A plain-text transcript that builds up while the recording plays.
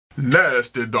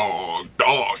Nasty dog,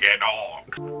 dog and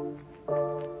dog.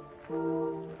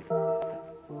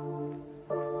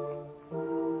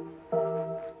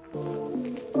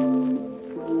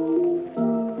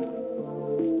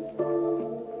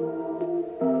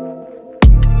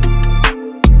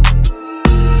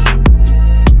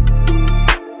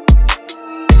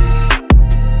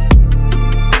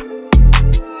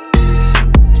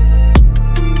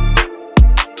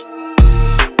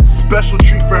 Special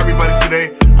treat for everybody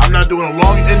today. I'm not doing a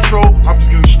long intro. I'm just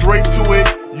getting straight to it.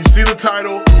 You see the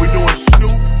title. We're doing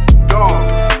Snoop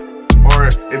Dogg, or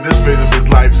in this phase of his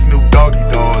life, Snoop Doggy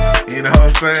Dogg. You know what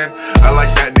I'm saying? I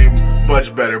like that name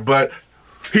much better. But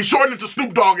he shortened it to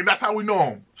Snoop Dogg, and that's how we know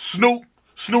him. Snoop,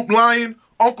 Snoop Lion,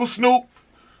 Uncle Snoop,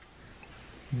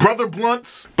 Brother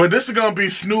Blunts. But this is gonna be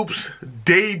Snoop's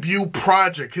debut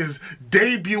project, his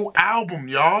debut album,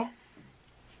 y'all.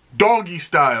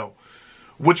 Doggystyle,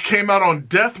 which came out on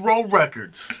Death Row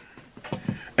Records.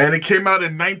 And it came out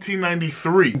in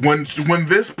 1993. When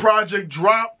this project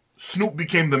dropped, Snoop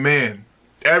became the man.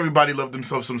 Everybody loved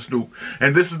himself some Snoop.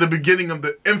 And this is the beginning of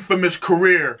the infamous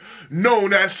career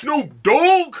known as Snoop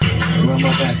Dogg. Run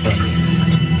my back, brother.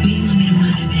 Where you want me to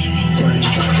run it, baby?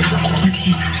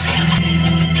 Okay.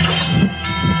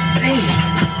 Hey,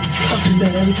 fucking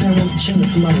that every time I'm chilling,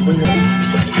 somebody bring it up.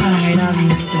 Alright, I'll be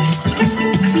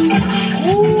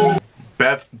right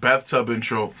back. Bathtub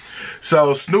intro.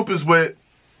 So Snoop is with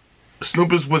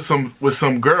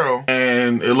some girl,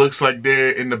 and it looks like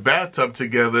they're in the bathtub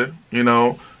together, you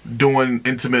know, doing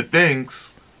intimate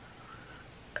things.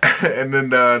 And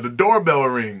then the doorbell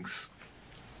rings,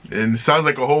 and it sounds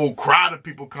like a whole crowd of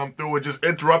people come through and just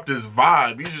interrupt his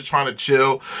vibe. He's just trying to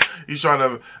chill. He's trying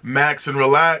to max and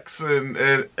relax, and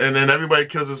then everybody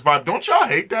kills his vibe. Don't y'all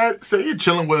hate that? Say you're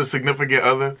chilling with a significant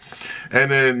other, and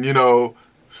then, you know,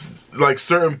 like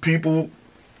certain people,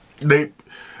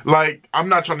 I'm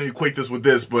not trying to equate this with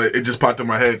this, but it just popped in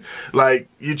my head. Like,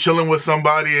 you're chilling with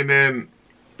somebody, and then,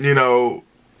 you know,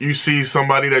 you see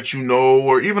somebody that you know,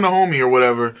 or even a homie or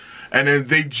whatever, and then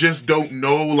they just don't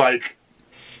know, like,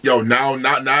 yo, now,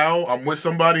 not now, I'm with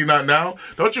somebody, not now.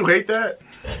 Don't you hate that?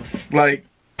 Like,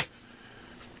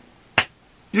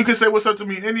 you can say what's up to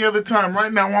me any other time.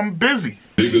 Right now, I'm busy.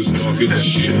 Niggas talking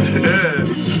shit. Yeah.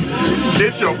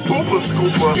 Get your pooper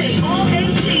scooper.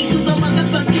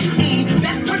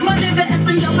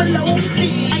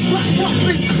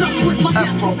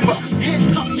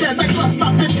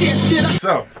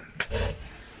 So,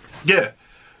 yeah.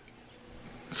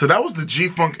 So that was the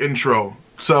G-Funk intro.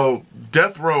 So,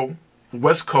 Death Row,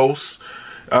 West Coast,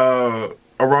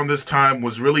 around this time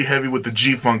was really heavy with the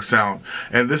G-Funk sound.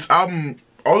 And this album,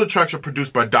 all the tracks are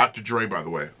produced by Dr. Dre, by the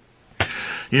way.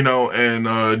 You know,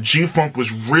 and G-Funk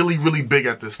was really, really big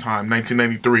at this time,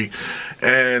 1993.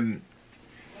 And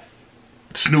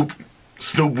Snoop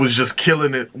was just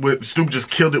killing it. Snoop just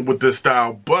killed it with this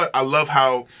style. But I love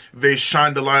how they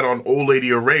shined the light on Old Lady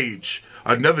of Rage,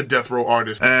 another Death Row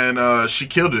artist. And she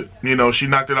killed it. You know, she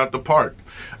knocked it out the park.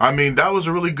 I mean, that was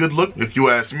a really good look, if you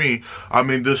ask me. I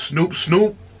mean, this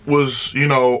Snoop was, you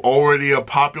know, already a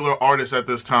popular artist at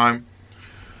this time.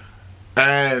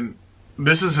 And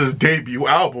this is his debut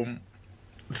album.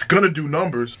 It's gonna do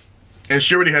numbers. And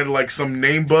she already had like some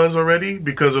name buzz already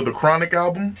because of the Chronic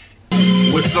album.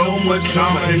 With so much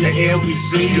drama in the air we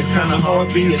see, it's kinda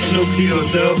hard being Snoop D or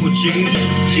Double G.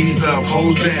 Cheese up,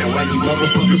 hoes down, while you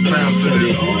motherfuckers bounce at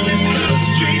it. All in the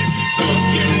street,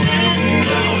 smoking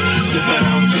down, sipping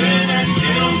on gin and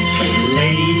juice,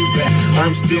 laid back.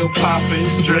 I'm still popping.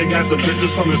 Dre got some bitches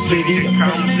from the city and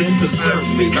Compton to serve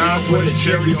me. Now put a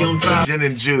cherry on top. Gin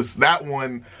and Juice. That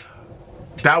one,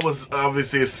 that was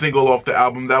obviously a single off the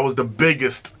album. That was the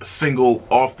biggest single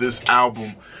off this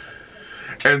album.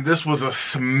 And this was a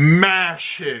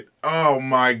smash hit. Oh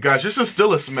my gosh. This is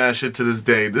still a smash hit to this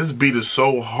day. This beat is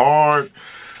so hard.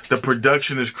 The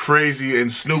production is crazy,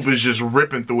 and Snoop is just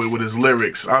ripping through it with his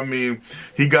lyrics. I mean,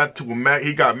 he got Mac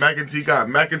into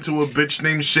a bitch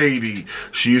named Shady.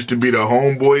 She used to be the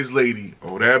homeboy's lady.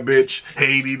 Oh, that bitch,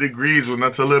 80 degrees. When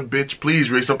I tell her, bitch,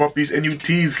 please race up off these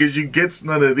NUTs, cause you gets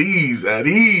none of these at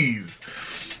ease.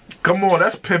 Come on,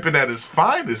 that's pimping at its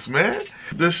finest, man.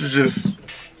 This is just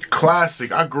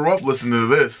classic. I grew up listening to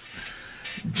this.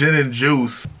 Gin and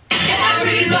Juice.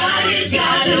 Everybody's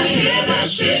got to hear that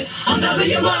shit on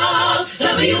W-Balls.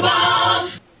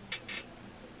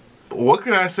 What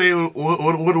can I say?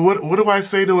 What do I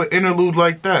say to an interlude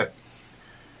like that?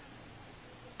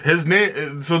 His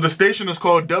name. So the station is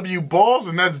called W Balls,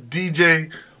 and that's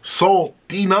DJ Soul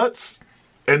D Nuts,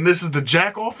 and this is the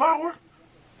Jack Off Hour.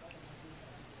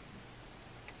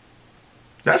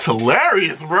 That's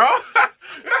hilarious, bro.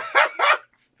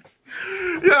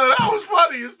 Yo, that was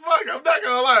funny as fuck. I'm not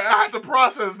gonna lie. I had to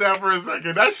process that for a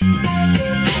second. That shit.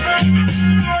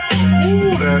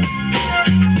 Ooh, that.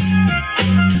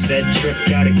 Said trip,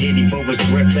 gotta get him for his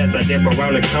grip as I dip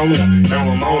around the corner. Now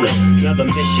I'm on another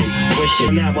mission,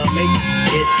 wishing now I make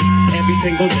hits every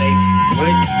single day. With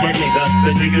that nigga,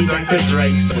 the Dr. Dre.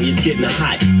 So he's getting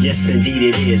hot, yes indeed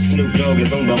it is. Snoop Dogg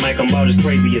is on the mic, I'm about as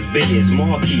crazy as big as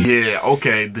Marquis. Yeah,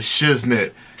 okay, the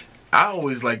shiznit. I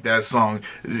always like that song.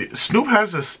 Snoop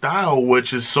has a style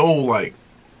which is so like,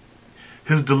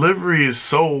 his delivery is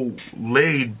so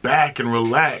laid back and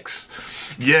relaxed,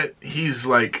 yet he's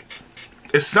like,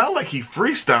 it sounds like he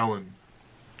freestyling.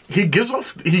 He gives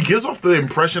off the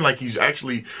impression like he's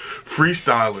actually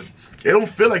freestyling. It don't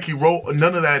feel like he wrote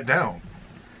none of that down.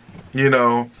 You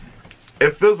know,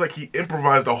 it feels like he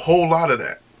improvised a whole lot of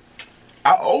that.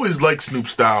 I always like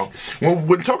Snoop's style.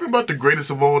 When talking about the greatest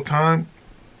of all time,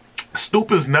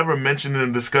 Snoop is never mentioned in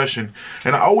the discussion,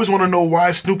 and I always want to know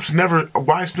why Snoop's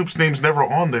name's never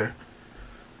on there.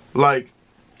 Like,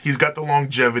 he's got the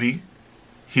longevity,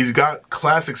 he's got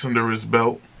classics under his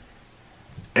belt,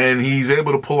 and he's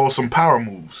able to pull off some power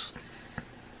moves.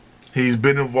 He's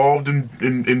been involved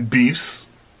in beefs.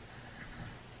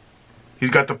 He's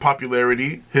got the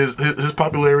popularity. His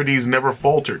popularity has never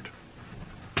faltered.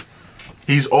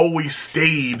 He's always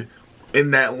stayed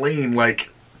in that lane, like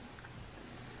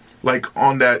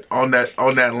on that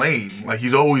lane. Like,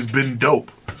 he's always been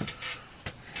dope.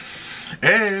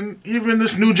 And even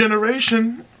this new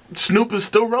generation, Snoop is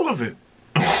still relevant.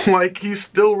 Like, he's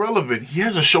still relevant. He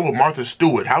has a show with Martha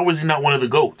Stewart. How is he not one of the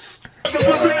GOATs?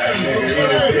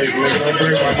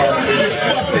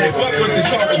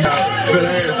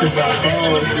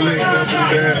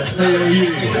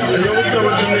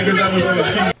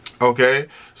 Okay,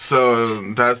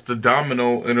 so that's the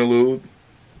Domino interlude.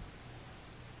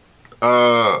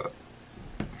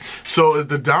 So is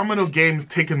the Domino game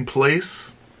taking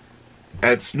place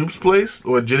at Snoop's place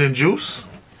or Gin and Juice?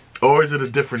 Or is it a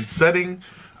different setting?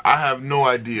 I have no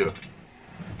idea.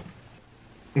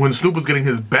 When Snoop was getting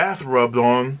his bath rubbed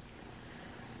on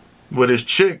with his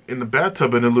chick in the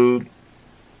bathtub interlude,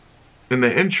 in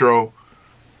the intro,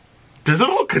 does it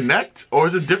all connect? Or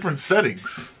is it different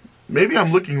settings? Maybe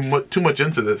I'm looking too much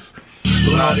into this.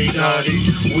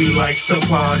 Lottie-dottie, we likes to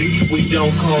party. We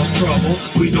don't cause trouble.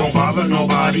 We don't bother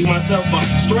nobody. Myself a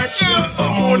stretch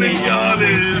on the yard.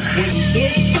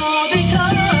 It's all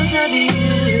because of you.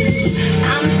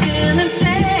 I'm feeling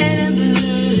sad and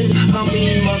blue. I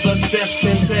mean, mother steps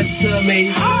and says to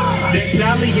me, Dick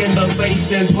Sally in the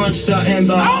face and punched her in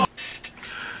the...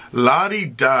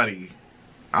 Lottie-dottie.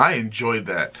 I enjoyed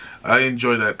that.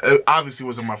 It obviously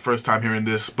wasn't my first time hearing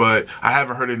this, but I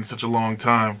haven't heard it in such a long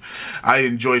time. I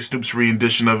enjoy Snoop's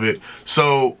rendition of it.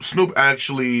 So Snoop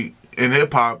actually, in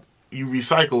hip-hop, you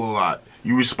recycle a lot.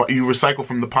 You recycle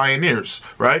from the pioneers,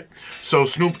 right? So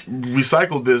Snoop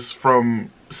recycled this from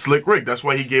Slick Rick. That's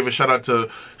why he gave a shout out to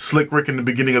Slick Rick in the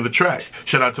beginning of the track.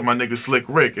 Shout out to my nigga Slick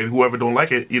Rick, and whoever don't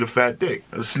like it, eat a fat dick.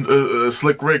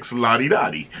 Slick Rick's Lottie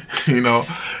Dottie, you know.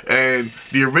 And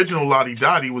the original Lottie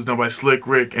Dottie was done by Slick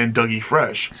Rick and Dougie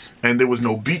Fresh, and there was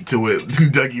no beat to it.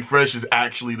 Dougie Fresh is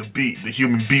actually the beat, the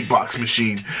human beatbox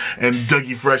machine. And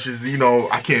Dougie Fresh is, you know,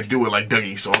 I can't do it like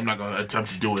Dougie, so I'm not gonna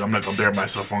attempt to do it. I'm not gonna embarrass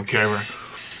myself on camera.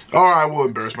 Or I will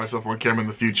embarrass myself on camera in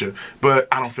the future, but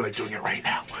I don't feel like doing it right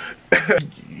now.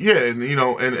 Yeah, and you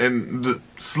know, and the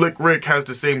Slick Rick has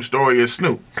the same story as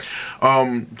Snoop.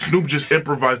 Snoop just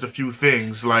improvised a few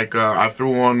things, like I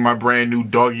threw on my brand new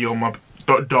Doggy on my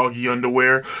Doggy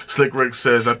underwear. Slick Rick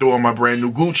says I threw on my brand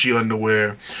new Gucci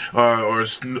underwear.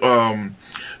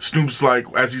 Snoop's like,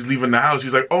 as he's leaving the house,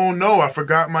 he's like, oh no, I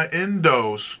forgot my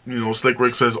endos. You know, Slick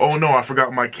Rick says, oh no, I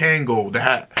forgot my Kango, the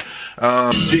hat.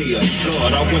 Dear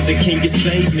God, I wonder can you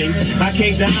save me? I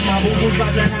can't die, my boo was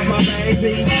about to have my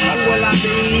baby. How will I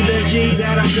be the G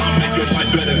that I want? I guess I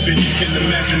better than you can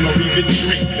imagine or even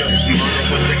drink. Murder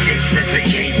was the kiss that they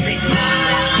gave me.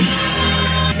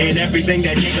 And everything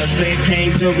that nigga said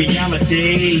came to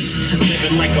reality.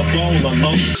 Living like a bowl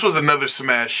alone. This was another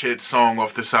smash hit song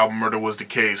off this album, Murder Was the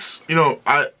Case. You know,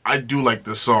 I do like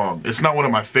this song. It's not one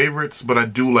of my favorites, but I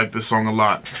do like this song a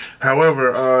lot.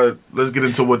 However, let's get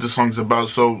into what this song's about.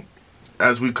 So,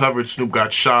 as we covered, Snoop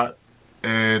got shot,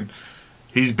 and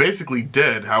he's basically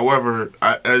dead. However,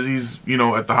 as he's, you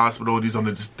know, at the hospital and he's on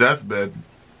his deathbed,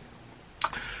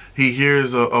 he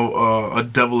hears a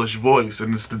devilish voice,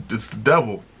 and it's the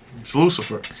devil. It's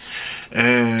Lucifer.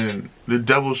 And the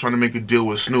devil's trying to make a deal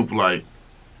with Snoop like,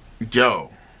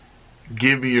 yo,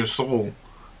 give me your soul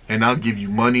and I'll give you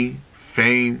money,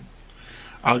 fame,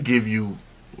 I'll give you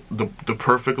the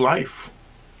perfect life.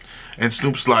 And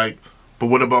Snoop's like, But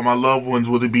what about my loved ones?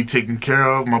 Will they be taken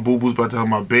care of? My boo-boo's about to have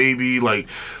my baby. Like,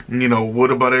 you know,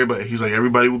 what about everybody? He's like,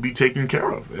 everybody will be taken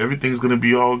care of. Everything's gonna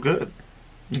be all good.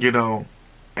 You know,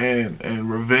 and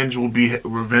revenge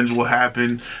will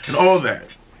happen and all that.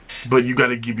 But you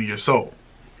gotta give me your soul.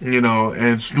 You know,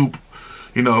 and Snoop,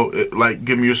 you know, like,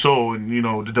 give me your soul. And, you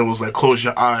know, the devil's like, close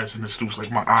your eyes. And the Snoop's like,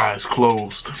 my eyes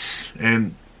closed.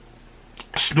 And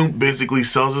Snoop basically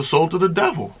sells his soul to the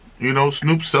devil. You know,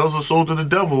 Snoop sells his soul to the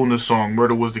devil in this song,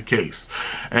 Murder Was the Case.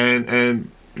 And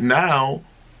now,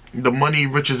 the money,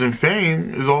 riches, and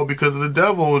fame is all because of the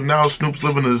devil. And now Snoop's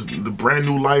living the brand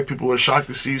new life. People are shocked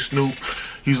to see Snoop.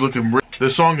 He's looking real.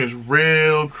 The song is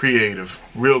real creative.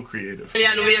 Real creative.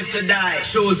 Ways to die.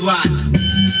 Choose one.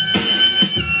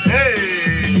 Hey!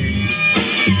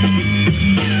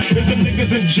 If the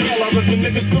niggas in jail, I rip the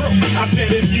niggas through. I said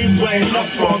if you ain't up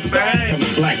for bang,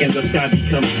 black as the sky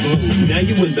becomes blue. Now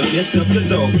you in the midst of the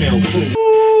dog pound food.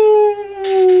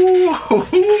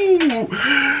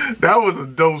 That was a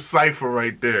dope cipher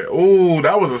right there. Ooh,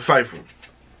 that was a cipher.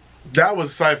 That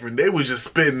was ciphering. They was just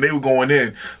spitting. They were going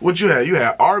in. What you had? You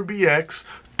had RBX,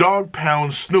 Dog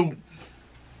Pound, Snoop,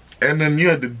 and then you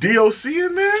had the DOC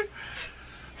in there.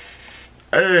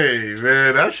 Hey,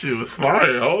 man, that shit was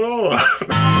fire. Hold on.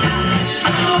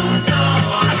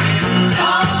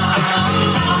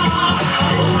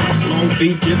 Long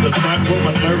Beach is the spot where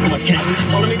I serve my cat.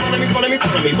 Follow me,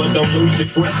 but don't lose your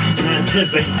grip. Man,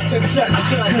 prison. Cause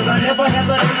I never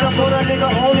hesitate to put a nigga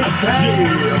on his back.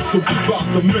 Yeah, so keep off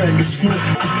the manuscript.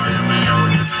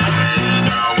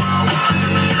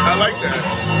 I like that.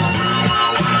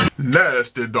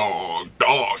 Nasty dog,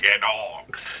 dog and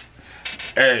dog.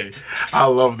 Hey, I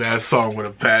love that song with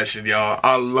a passion, y'all.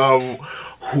 I love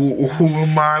who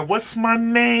am I? What's my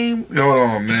name? Hold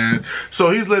on, man. So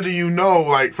he's letting you know,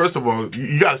 like, first of all,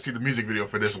 you gotta see the music video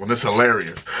for this one. It's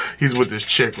hilarious. He's with this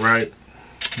chick, right?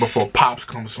 Before Pops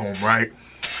comes home, right?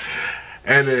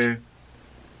 And then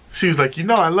she was like, you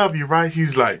know I love you, right?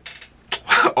 He's like,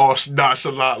 all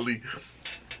nonchalantly,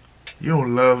 you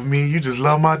don't love me, you just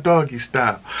love my doggy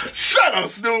style. Shut up,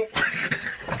 Snoop!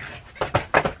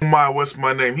 What's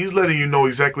my name? He's letting you know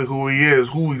exactly who he is.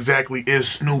 Who exactly is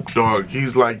Snoop Dogg?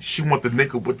 He's like, she want the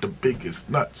nigga with the biggest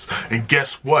nuts. And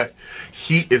guess what?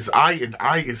 He is I and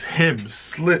I is him.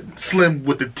 Slim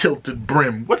with the tilted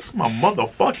brim. What's my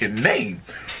motherfucking name?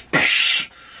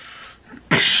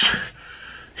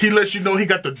 He lets you know he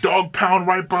got the dog pound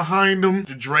right behind him.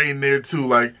 The Dre in there too,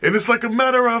 like, and it's like a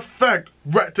matter of fact,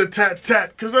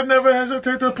 rat-ta-tat-tat, cause I never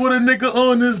hesitate to put a nigga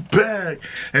on his bag.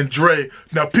 And Dre,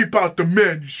 now peep out the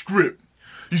manuscript.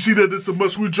 You see that it's a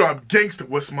must we drop gangster.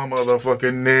 What's my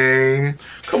motherfucking name?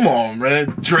 Come on,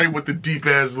 man. Dre with the deep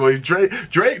ass voice. Dre,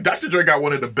 Dr. Dre got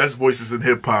one of the best voices in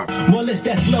hip hop. Well, it's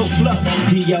that slow flow.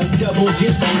 D.O. double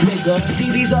G, nigga.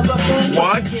 See these other fools?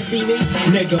 What? You can't see me,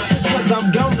 nigga. Cause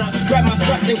I'm gonna grab my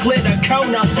straps and clear the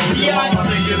corner. Yeah.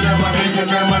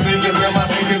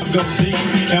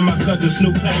 And my cousin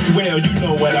Snoop as well, you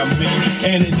know what I mean.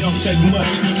 And it don't take much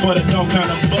for the dog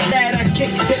kind of bust. That I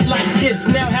kicks it like this.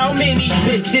 Now how many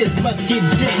bitches must get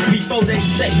dick before they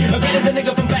say, okay, there's a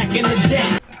nigga from back in the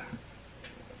day.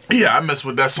 Yeah, I mess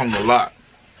with that song a lot.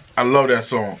 I love that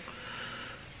song.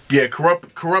 Yeah,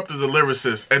 Corrupt is a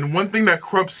lyricist. And one thing that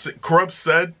Corrupt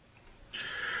said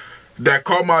that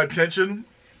caught my attention,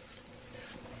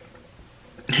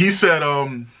 he said,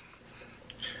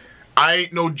 I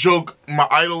ain't no joke, my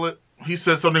idol. He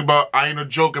said something about, I ain't a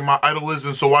joke and my idol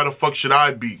isn't, so why the fuck should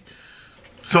I be?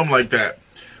 Something like that.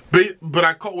 But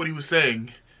I caught what he was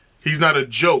saying. He's not a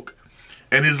joke.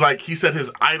 And he's like, he said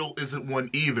his idol isn't one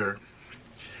either.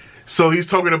 So he's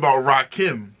talking about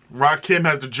Rakim. Rakim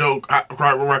has the joke,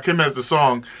 Rakim has the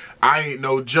song, I Ain't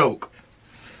No Joke.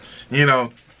 You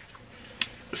know,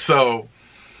 so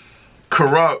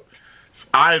Corrupt's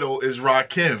idol is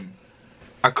Rakim.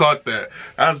 I caught that.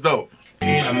 That's dope.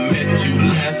 And I met you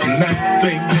last night,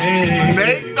 baby.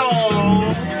 Nate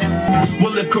Dogg.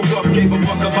 Well, if Corrupt gave a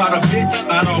fuck about a bitch,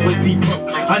 I'd always be broke.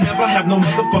 I never have no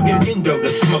motherfucking endo to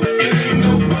smoke. If you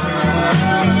know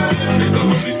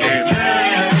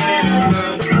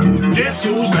guess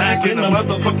who's back in the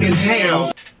motherfucking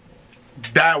hell?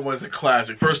 That was a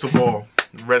classic. First of all,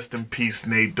 rest in peace,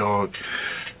 Nate Dogg.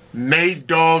 Nate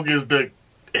Dogg is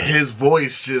his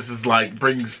voice just is like,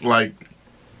 brings like,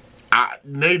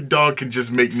 Nate Dogg can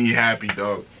just make me happy,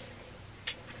 dog.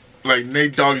 Like,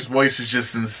 Nate Dogg's voice is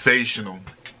just sensational.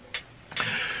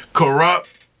 Corrupt.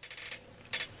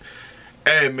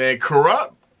 Hey, man,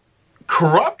 Corrupt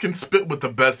can spit with the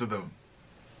best of them.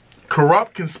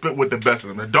 Corrupt can spit with the best of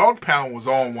them. The Dog Pound was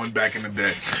on one back in the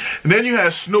day. And then you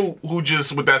had Snoop, who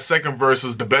just, with that second verse,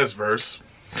 was the best verse.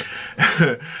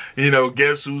 You know,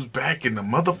 guess who's back in the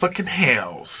motherfucking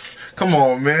house? Come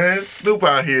on, man. Snoop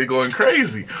out here going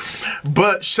crazy.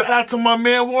 But shout out to my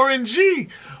man Warren G.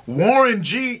 Warren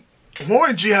G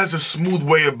has a smooth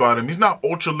way about him. He's not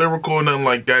ultra lyrical or nothing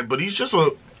like that, but he's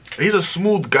a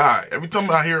smooth guy. Every time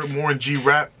I hear Warren G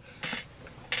rap,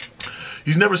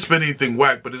 he's never spit anything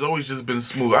whack, but it's always just been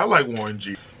smooth. I like Warren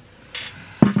G.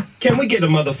 Can we get a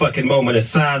motherfucking moment of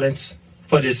silence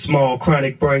for this small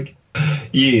chronic break?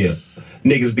 Yeah,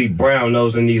 niggas be brown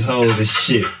nosing these hoes and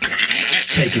shit.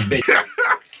 Take it, bitch.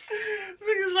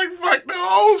 Niggas like, fuck the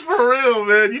hoes for real,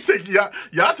 man. You take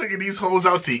y'all taking these hoes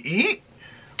out to eat?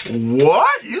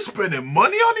 What? You spending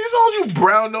money on these hoes? You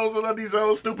brown nosing on these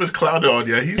hoes? Snoop is clouded on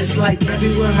ya. It's like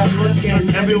everywhere I look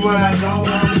and everywhere I go,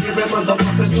 I'm hearing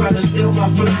motherfuckers trying to steal my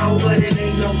flow, but it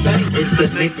ain't no thing. It's the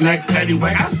knick-knack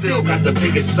paddywhack. I still got the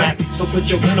biggest sack. So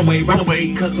put your gun away, run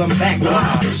away, cause I'm back.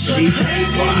 Wow, she's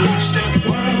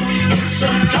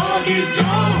Some doggy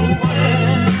dog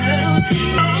world.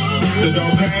 The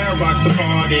dog hair rocks the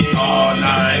party all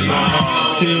night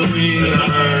long till the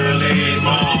early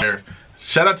morning.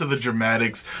 Shout out to the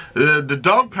Dramatics. The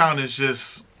Dog Pound is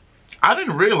just... I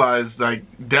didn't realize, like,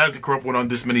 Daz and Corrupt went on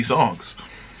this many songs.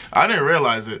 I didn't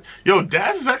realize it. Yo,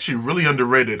 Daz is actually really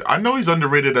underrated. I know he's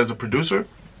underrated as a producer,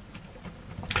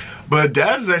 but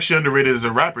Daz is actually underrated as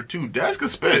a rapper, too. Daz can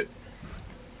spit.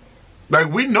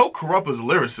 Like, we know Corrupt is a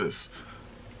lyricist,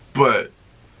 but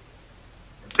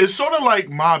it's sort of like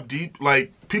Mobb Deep.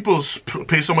 Like, people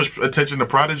pay so much attention to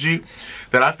Prodigy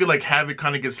that I feel like Havoc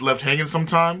kind of gets left hanging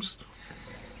sometimes.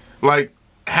 Like,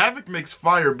 Havoc makes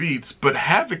fire beats, but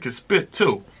Havoc is spit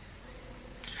too.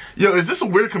 Yo, is this a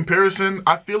weird comparison?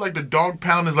 I feel like the Dog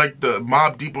Pound is like the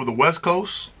Mobb Deep of the West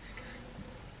Coast.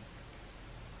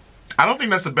 I don't think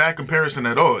that's a bad comparison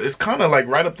at all. It's kind of like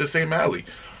right up the same alley.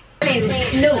 My name is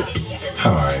Snoop.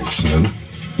 Hi, Snoop.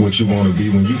 What you want to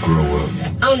be when you grow up?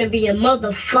 I want to be a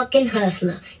motherfucking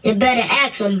hustler. You better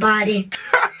ask somebody.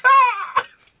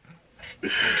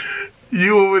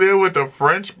 You over there with the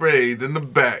French braids in the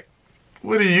back.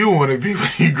 What do you want to be when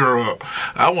you grow up?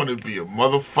 I want to be a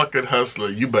motherfucking hustler.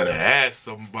 You better ask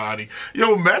somebody.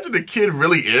 Yo, imagine a kid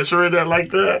really answering that like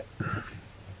that.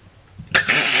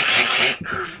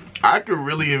 I could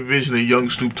really envision a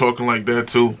young Snoop talking like that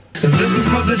too. This is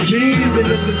for the G's and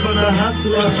this is for the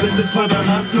hustlers. This is for the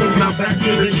hustlers, now back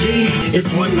to the G's. It's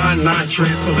 199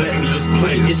 trend, so let me just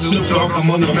play. It's Snoop Dogg,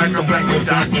 I'm on the back with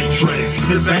Doggy trend.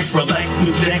 Sit back, relax,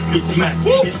 Snoop Jacks get smacked.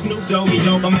 It's Snoop Doggy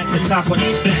Dogg, I'm at the top of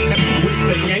the stack. With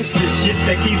the gangster shit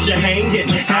that keeps you hanging.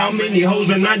 How many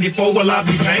hoes in 94 will I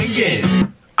be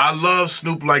banging? I love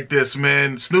Snoop like this,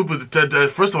 man. Snoop,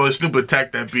 first of all, Snoop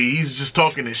attacked that beat. He's just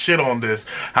talking his shit on this.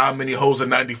 How many hoes in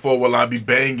 94 will I be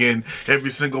banging?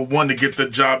 Every single one to get the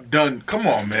job done. Come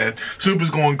on, man. Snoop is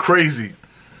going crazy.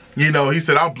 You know, he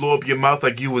said, I'll blow up your mouth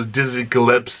like you was dizzy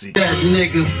calypsy. That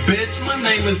nigga, bitch. My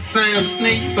name is Sam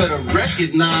Sneak. You better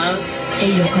recognize.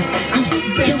 Hey, yo, I'm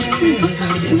Snoop. What's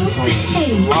up, Snoop?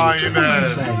 Hey. Lion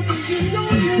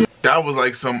ass. That was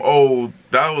like some old,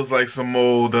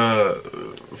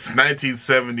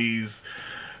 1970s,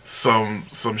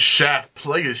 some Shaft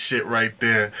player shit right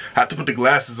there. I had to put the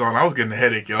glasses on. I was getting a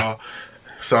headache, y'all.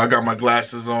 So I got my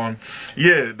glasses on.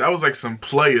 Yeah, that was like some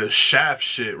player Shaft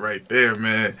shit right there,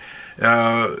 man.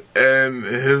 And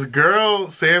his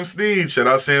girl, Sam Snead, shout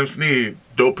out Sam Snead,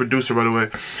 dope producer, by the way.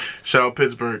 Shout out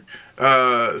Pittsburgh.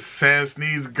 Sam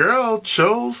Snead's girl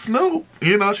chose Snoop.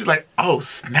 You know, she's like, oh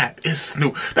snap, it's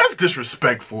Snoop. That's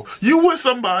disrespectful. You with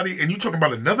somebody and you talking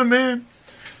about another man?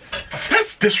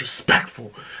 That's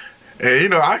disrespectful. And you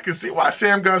know, I can see why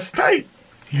Sam got tight.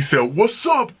 He said, what's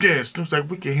up, then? Snoop's like,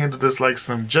 we can handle this like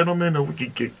some gentlemen or we can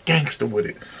get gangster with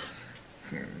it.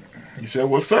 He said,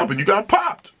 what's up? And you got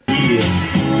popped. Yeah,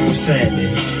 what's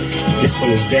happening? This one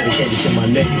is dedicated to my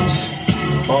niggas.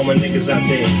 All my niggas out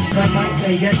there. I might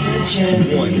pay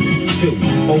attention. 1, 2.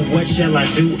 Oh, what shall I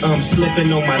do? I'm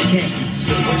slipping on my khakis.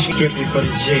 Strictly for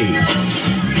the G's. You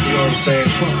know what I'm saying?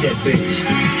 Fuck that bitch.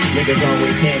 Niggas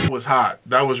always hand. It was hot.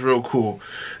 That was real cool.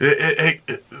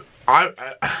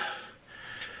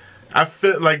 I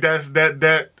feel like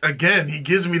that again, he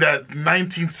gives me that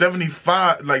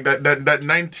 1975, like that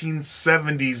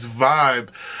 1970s vibe.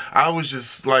 I was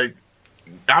just like,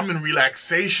 I'm in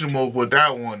relaxation mode with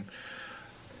that one.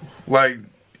 Like,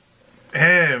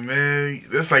 damn, man,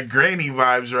 that's like granny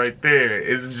vibes right there.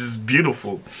 It's just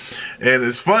beautiful. And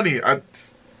it's funny,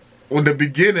 in the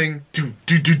beginning,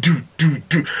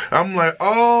 I'm like,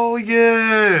 oh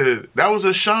yeah, that was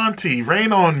Ashanti,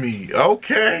 Rain on Me.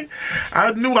 Okay,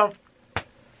 I knew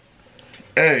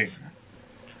Hey,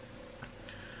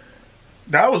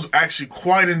 That was actually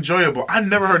quite enjoyable. I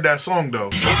never heard that song though.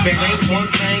 If it ain't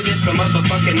one thing, it's the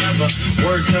motherfucking other.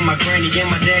 Word to my granny and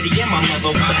my daddy and my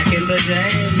mother. Back in the day,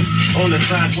 on the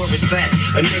side where it's at,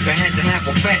 a nigga had to have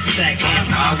a fat stack. And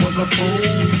I was a fool.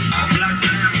 I'm black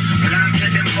time, but I'm to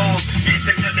them balls.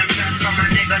 Listen to them shots from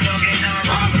my nigga Doggy.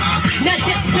 Now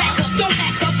just back up, don't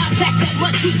act up. I back up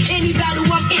my teeth. Any battle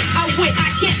I'm in, I win.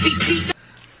 I can't be beat.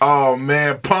 Oh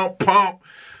man, pump, pump.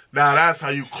 Now that's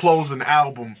how you close an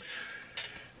album.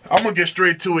 I'm gonna get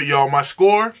straight to it, y'all. My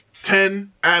score,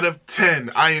 10 out of 10.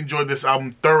 I enjoyed this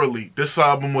album thoroughly. This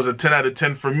album was a 10 out of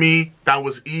 10 for me. That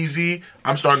was easy.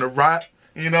 I'm starting to rap.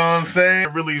 You know what I'm saying?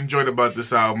 I really enjoyed about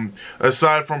this album.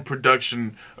 Aside from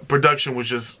production was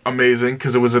just amazing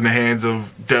because it was in the hands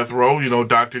of Death Row, you know,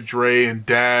 Dr. Dre and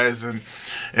Daz and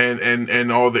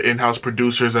all the in-house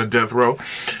producers at Death Row.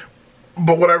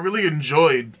 But what I really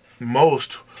enjoyed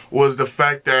most was the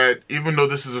fact that even though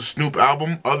this is a Snoop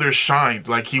album, others shined.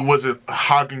 Like, he wasn't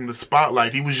hogging the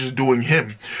spotlight. He was just doing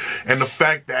him. And the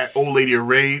fact that the Lady of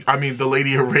Rage, I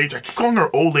keep calling her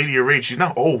Old Lady of Rage. She's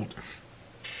not old.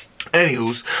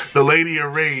 Anywho's, the Lady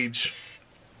of Rage,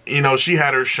 you know, she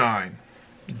had her shine.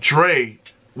 Dre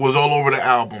was all over the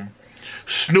album.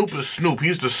 Snoop is Snoop.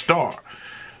 He's the star.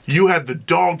 You had the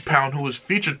Dogg Pound, who was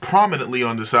featured prominently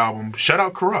on this album. Shout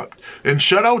out Corrupt. And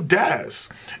shout out Daz.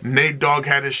 Nate Dogg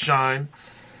had his shine.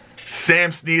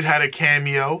 Sam Snead had a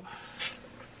cameo.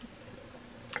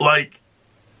 Like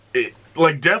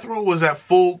Death Row was at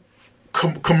full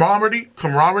camaraderie.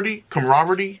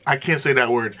 I can't say that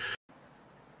word.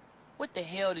 What the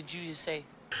hell did you just say?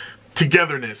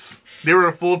 Togetherness. They were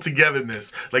a full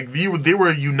togetherness. Like, they were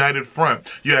a united front.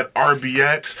 You had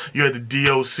RBX, you had the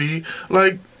DOC.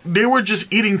 Like, they were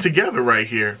just eating together right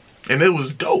here. And it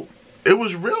was dope. It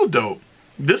was real dope.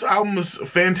 This album was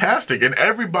fantastic. And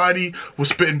everybody was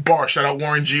spitting bars. Shout out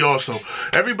Warren G also.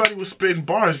 Everybody was spitting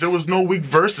bars. There was no weak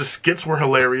verse. The skits were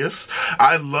hilarious.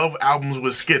 I love albums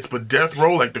with skits. But Death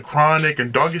Row, like The Chronic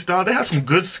and Doggystyle, they had some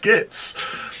good skits.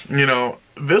 You know,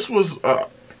 this was a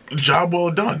job well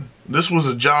done. This was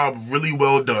a job really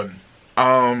well done.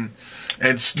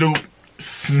 And Snoop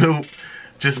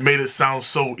just made it sound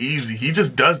so easy. He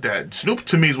just does that. Snoop,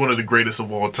 to me, is one of the greatest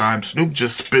of all time. Snoop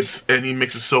just spits and he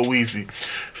makes it so easy.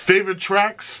 Favorite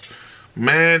tracks?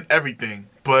 Man, everything.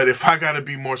 But if I gotta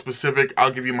be more specific,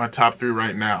 I'll give you my top 3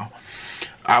 right now.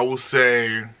 I will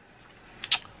say,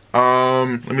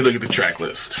 let me look at the track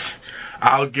list.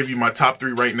 I'll give you my top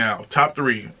 3 right now. Top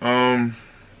 3.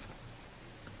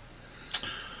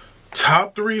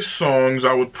 Top 3 songs,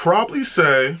 I would probably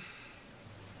say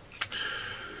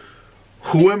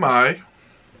Who Am I?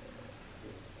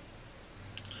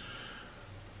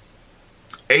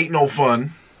 Ain't No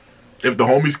Fun. If the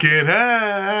Homies Can't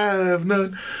Have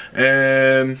None.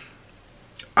 And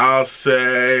I'll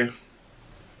say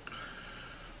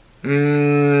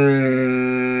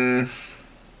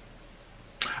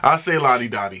Lottie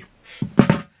Dottie.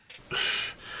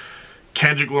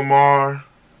 Kendrick Lamar,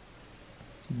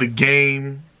 The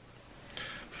Game,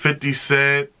 50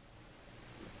 Cent,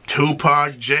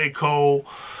 Tupac, J. Cole,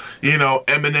 you know,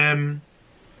 Eminem,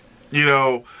 you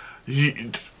know,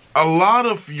 a lot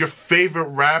of your favorite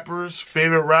rappers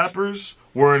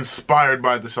were inspired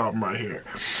by this album right here.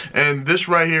 And this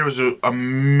right here is an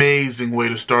amazing way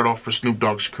to start off for Snoop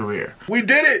Dogg's career. We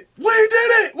did it! We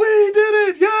did it! We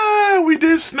did it! Yeah! We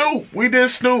did Snoop! We did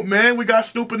Snoop, man. We got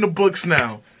Snoop in the books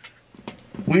now.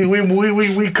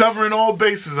 We covering all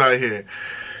bases out here.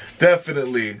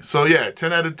 Definitely. So yeah,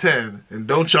 10 out of 10. And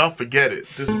don't y'all forget it.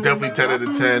 This is definitely 10 out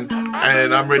of 10.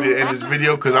 And I'm ready to end this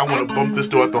video because I want to bump this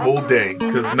throughout the whole day.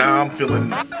 Because now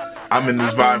I'm in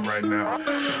this vibe right now.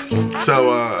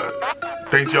 So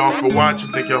thanks y'all for watching.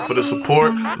 Thank y'all for the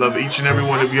support. Love each and every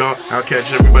one of y'all. I'll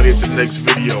catch everybody at the next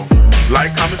video.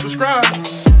 Like, comment, subscribe,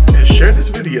 and share this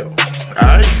video.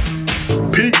 Alright?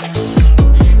 Peace.